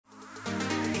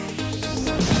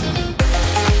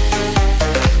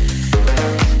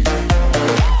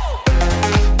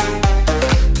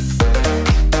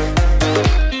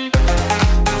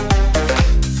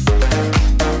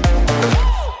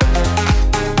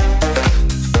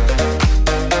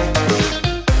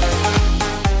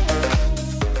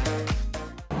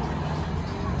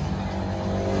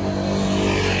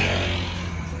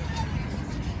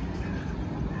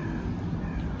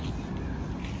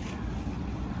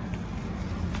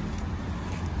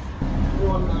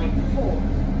194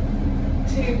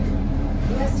 to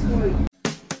West Croydon.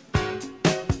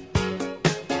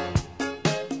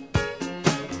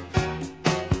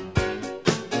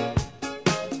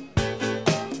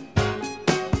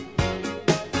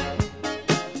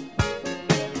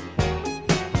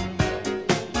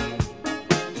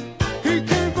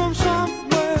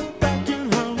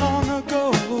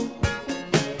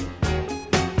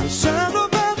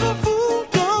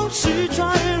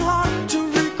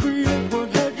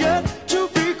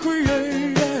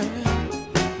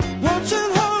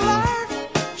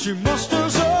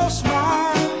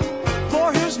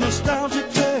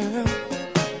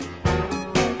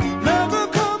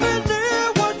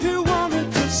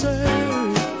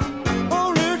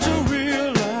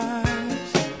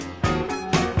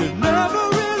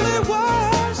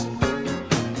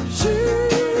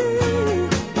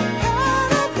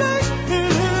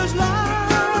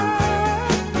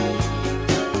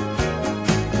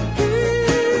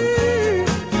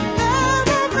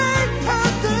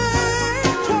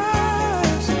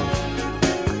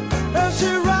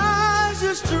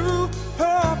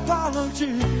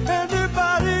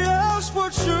 Anybody else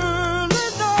would surely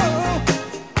know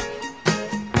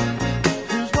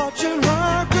who's watching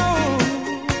her go.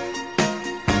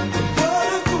 But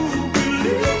if who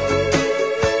believes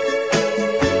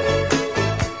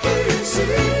he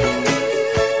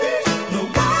sees, no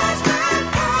wise man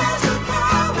has the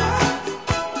power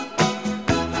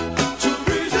to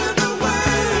reason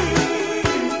away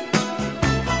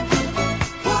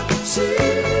what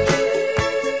seems.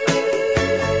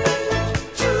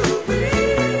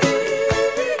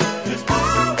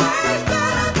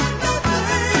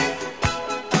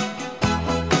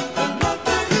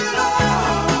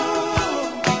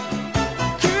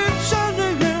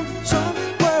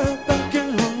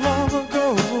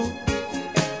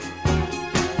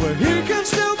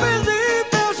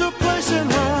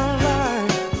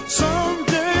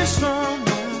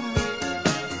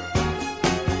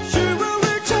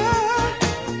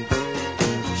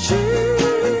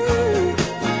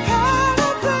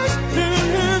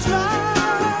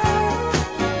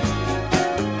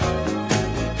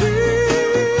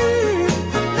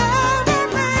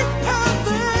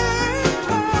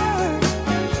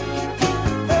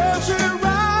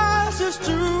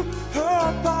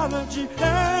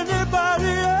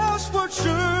 Anybody else would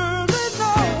surely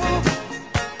know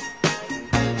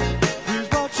he's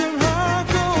watching her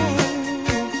go.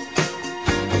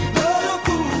 But a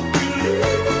fool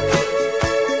believes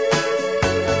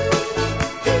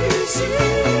he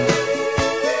sees.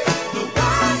 The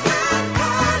wise man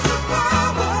has the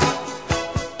power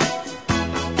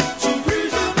to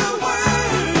reason away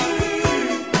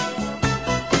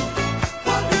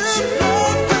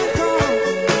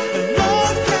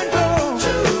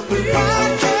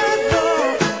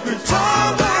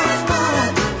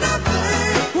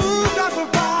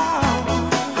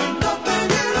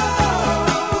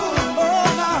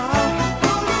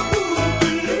what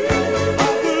seems.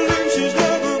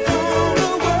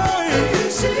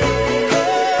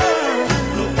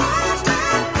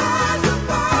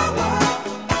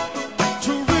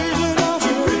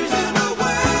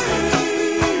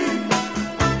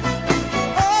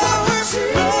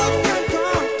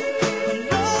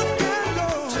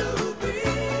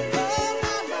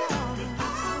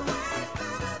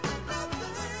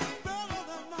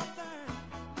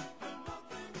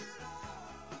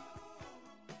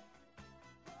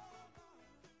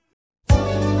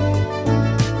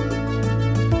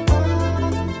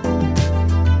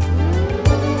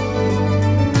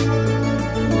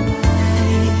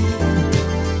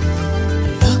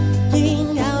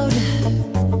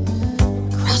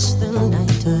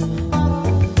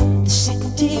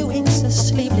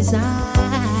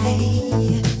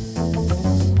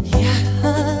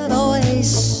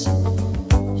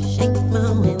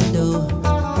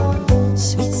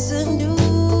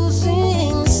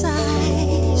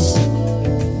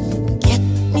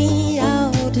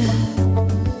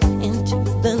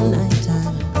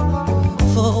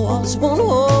 Won't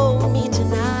hold me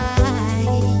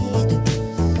tonight.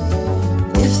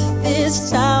 If this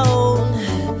town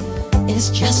is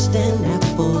just an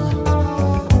apple,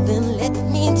 then let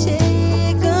me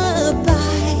take a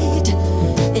bite.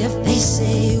 If they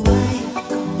say why,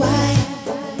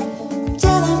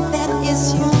 tell them that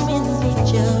it's human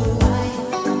nature.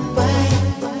 Why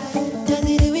does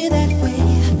he do it that way?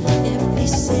 If they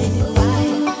say why,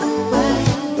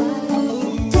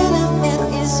 tell them that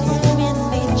it's human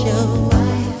nature.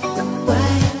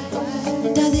 Why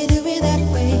does he do it that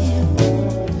way?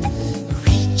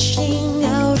 Reaching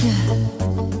out,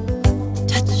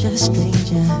 touch a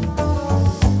stranger,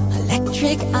 electric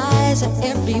trick eyes are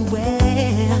everywhere.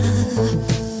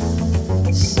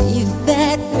 See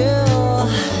that girl,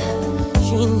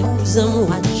 she knows I'm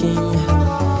watching.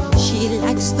 She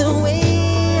likes the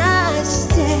way I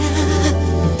stare.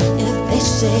 If they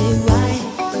say why,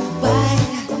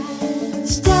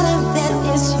 tell them that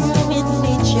it's human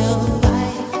nature.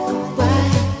 Why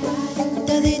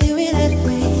does he do it that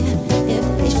way? If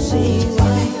they say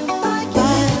why,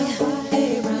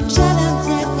 tell them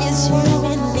that it's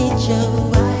human nature.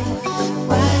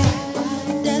 Why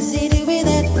does he do it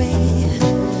that way?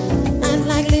 I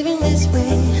like living this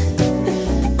way.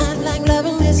 I like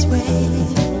loving this way.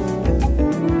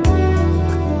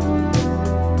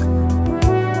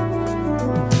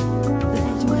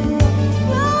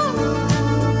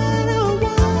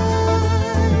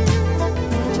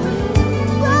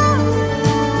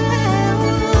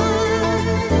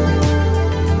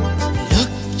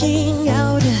 Looking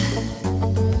out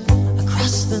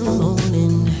across the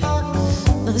morning,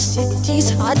 the city's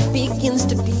heart begins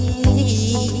to beat.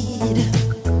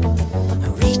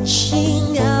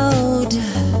 Reaching out,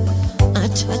 I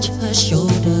touch her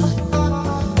shoulder.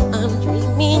 I'm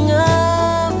dreaming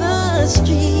of the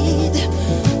street.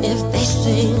 If they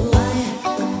say why,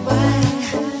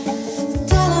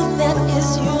 tell them that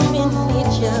it's human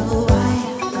nature.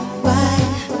 Why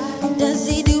does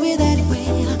he do it that way?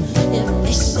 If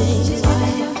they say why,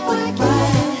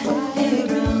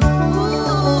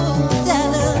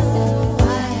 tell them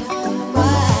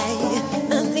why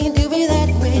does he do it that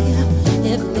way?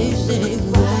 If they say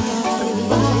why,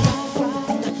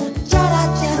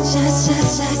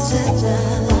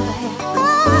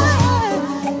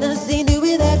 does he do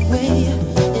it that way?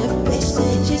 If they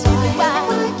say just why,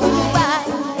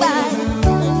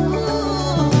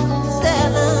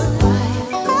 tell them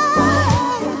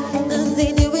does he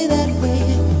do it that way?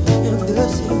 If they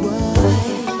say why,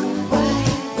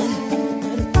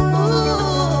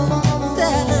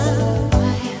 tell them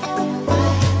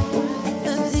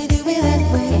does he do it that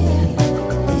way?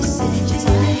 They say just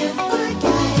why,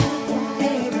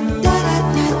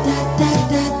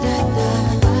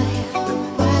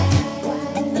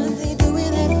 does he do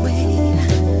it that way?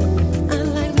 I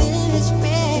like living this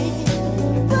way.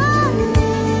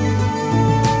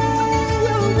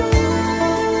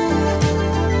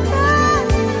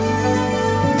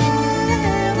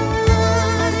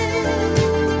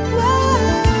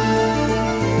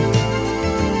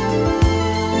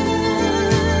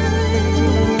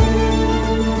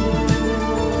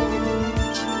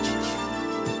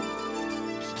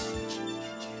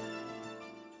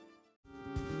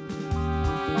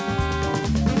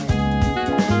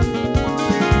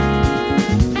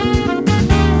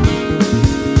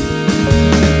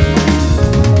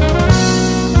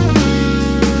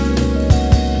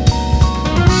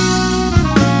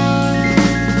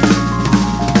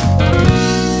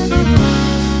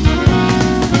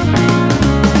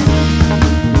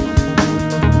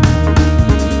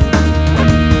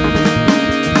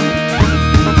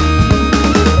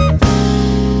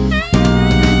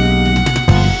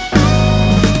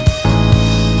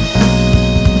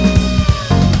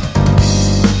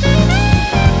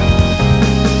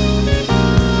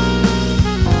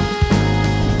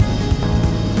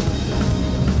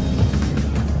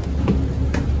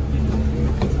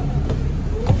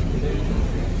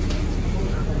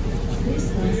 This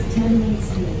bus terminates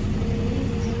here.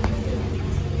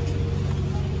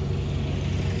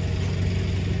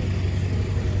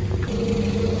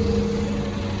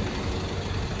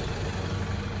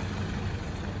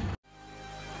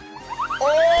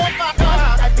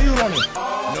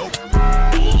 Nope.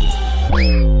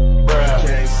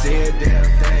 Can't see a damn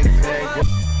thing.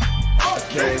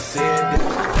 Can't see a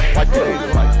damn thing.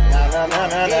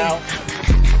 Now.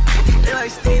 They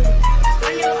like Steve.